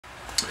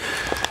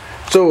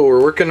So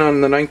we're working on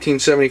the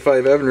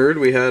 1975 Evinrude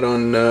we had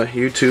on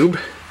YouTube.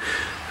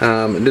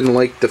 I didn't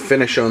like the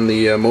finish on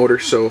the motor,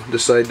 so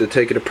decided to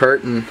take it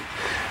apart and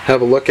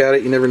have a look at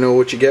it. You never know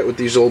what you get with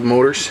these old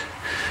motors.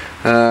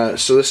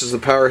 So this is the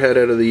power head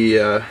out of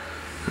the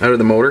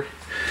motor.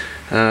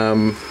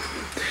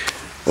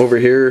 Over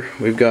here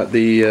we've got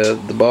the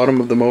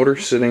bottom of the motor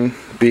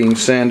being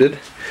sanded.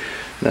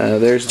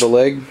 There's the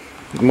leg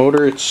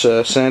motor. It's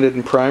sanded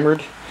and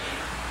primered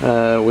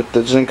with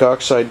the zinc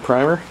oxide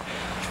primer.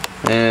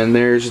 And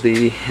there's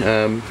the,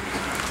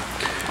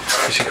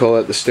 what you call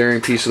that, the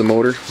steering piece of the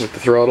motor with the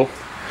throttle.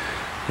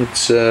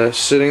 It's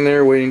sitting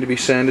there waiting to be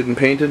sanded and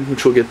painted,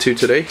 which we'll get to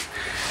today.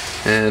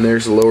 And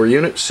there's the lower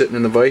unit sitting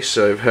in the vise.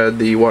 I've had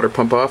the water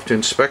pump off to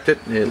inspect it.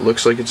 It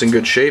looks like it's in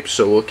good shape,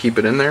 so we'll keep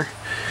it in there.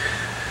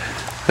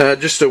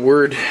 Just a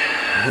word,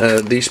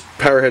 these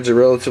power heads are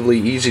relatively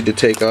easy to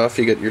take off.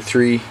 You got your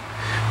 3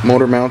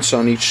 motor mounts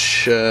on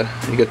each,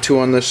 you got 2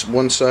 on this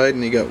one side,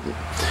 and you got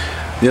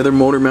the other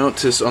motor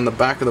mount is on the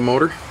back of the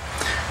motor.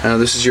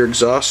 This is your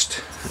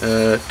exhaust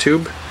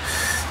tube,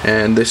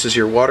 and this is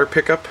your water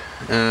pickup.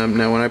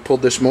 Now when I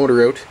pulled this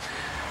motor out,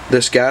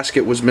 this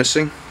gasket was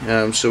missing,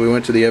 so we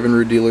went to the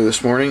Evinrude dealer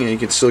this morning, and you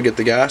can still get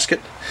the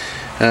gasket.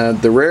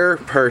 The rare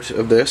part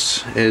of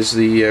this is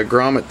the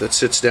grommet that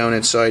sits down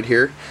inside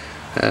here.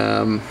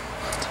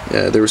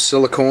 There was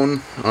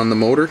silicone on the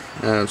motor,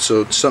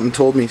 so something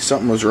told me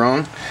something was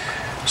wrong.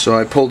 So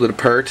I pulled it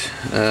apart,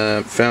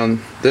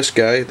 found this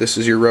guy. This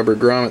is your rubber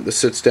grommet that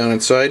sits down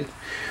inside.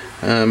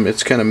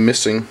 It's kind of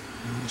missing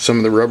some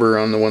of the rubber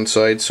on the one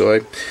side, so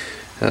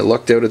I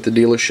lucked out at the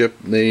dealership.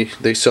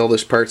 They sell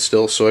this part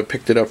still, so I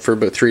picked it up for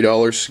about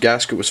 $3.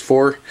 Gasket was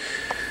 $4.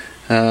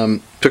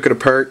 Took it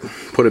apart,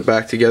 put it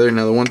back together.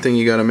 Now the one thing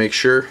you got to make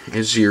sure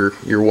is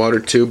your water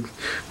tube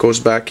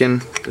goes back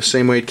in the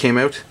same way it came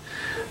out.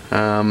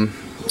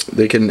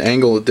 They can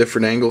angle at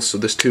different angles, so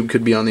this tube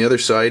could be on the other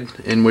side,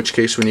 in which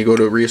case when you go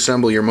to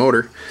reassemble your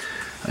motor,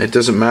 it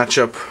doesn't match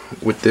up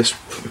with this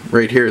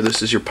right here.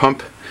 This is your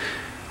pump.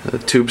 The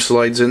tube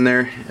slides in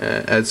there.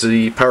 As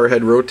the power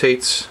head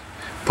rotates,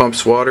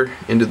 pumps water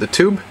into the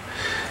tube.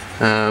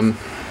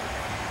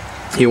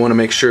 You want to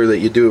make sure that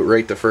you do it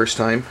right the first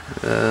time.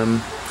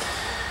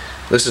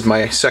 This is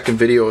my second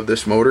video of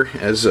this motor,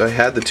 as I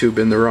had the tube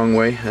in the wrong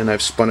way and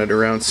I've spun it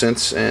around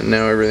since, and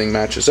now everything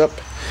matches up.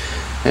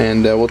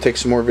 And we'll take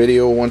some more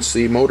video once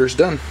the motor's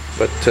done,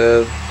 but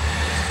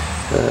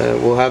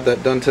we'll have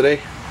that done today,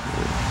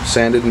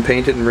 sanded and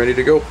painted and ready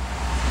to go.